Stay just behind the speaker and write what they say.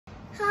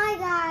Hi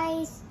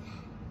guys!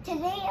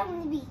 Today I'm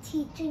going to be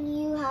teaching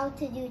you how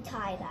to do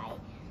tie-dye.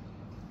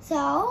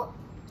 So,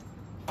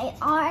 I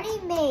already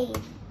made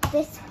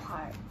this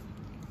part.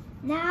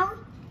 Now,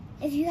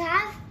 if you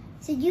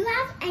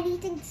have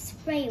anything to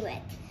spray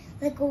with,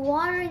 like a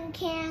watering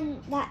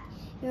can that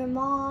your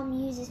mom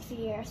uses for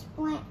your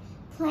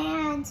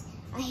plants,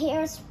 a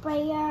hair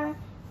sprayer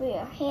for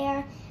your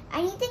hair,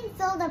 anything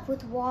filled up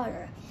with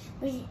water,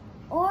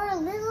 or a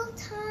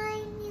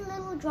tiny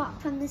little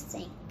drop from the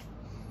sink.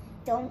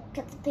 Don't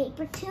get the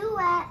paper too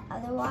wet,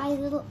 otherwise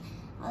it'll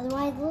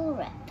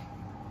rip.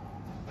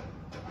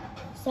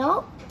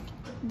 So,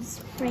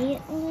 spray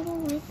it a little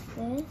with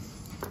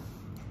this.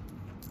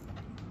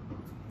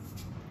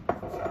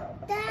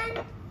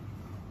 Then,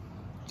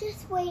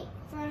 just wait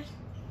for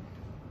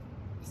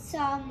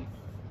some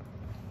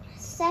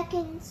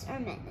seconds or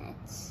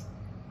minutes.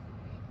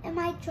 It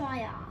might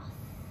dry off.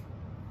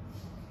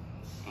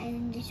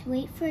 And just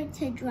wait for it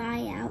to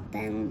dry out,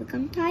 then it will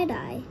become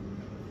tie-dye.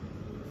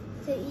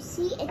 So you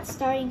see it's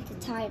starting to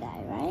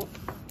tie-dye, right?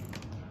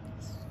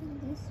 So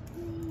this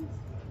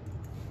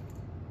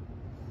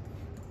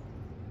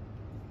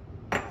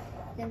way.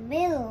 The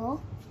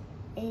middle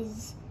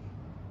it's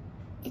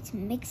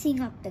mixing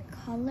up the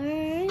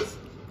colors.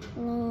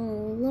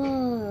 Oh,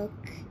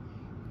 look.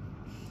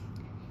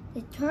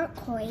 The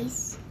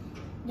turquoise,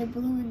 the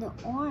blue and the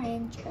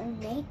orange are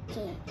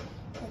making.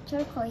 The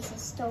turquoise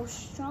is so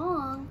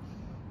strong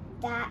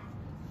that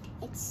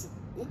it's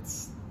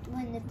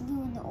when the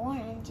blue and the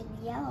orange and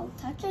the yellow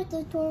touch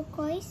the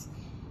turquoise,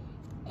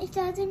 it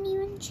doesn't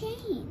even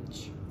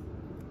change.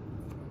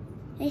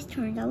 It's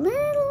turned a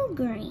little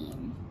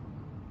green.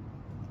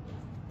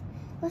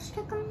 Let's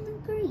check on the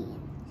green.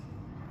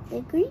 The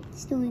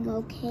green's doing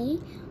okay.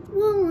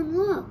 Whoa, and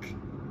look.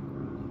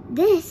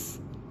 This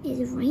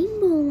is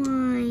rainbow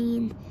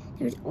line.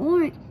 There's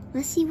orange.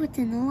 Let's see what's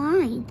in the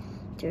line.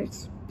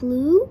 There's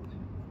blue,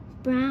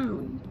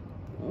 brown,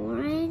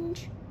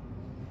 orange,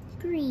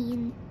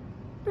 green,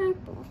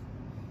 purple.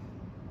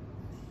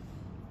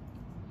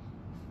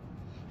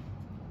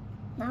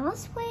 Now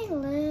let's wait a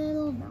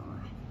little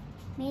more.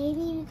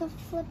 Maybe we could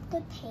flip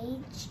the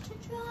page to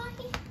dry.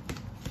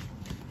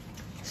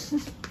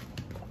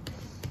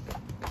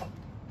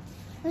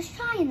 Let's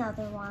try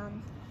another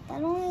one.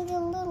 That only did a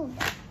little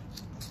bit.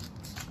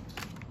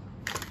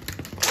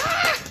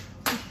 Ah!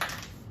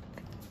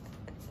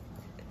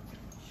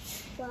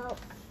 Well,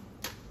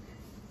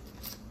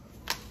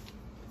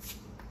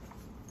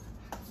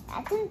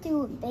 that didn't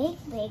do a big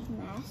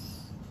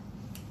mess.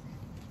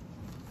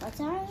 Let's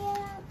already get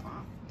out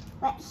that.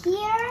 But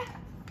here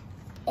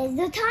is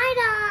the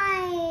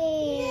tie-dye.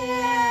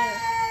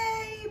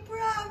 Yay!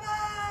 Bravo!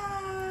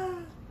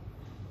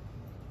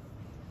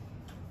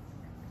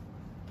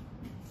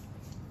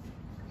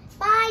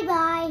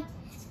 Bye-bye.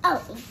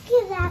 Oh, and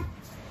give that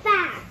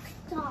back,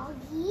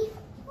 doggy.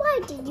 Why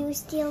did you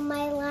steal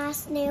my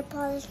last nail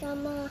polish,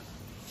 Grandma?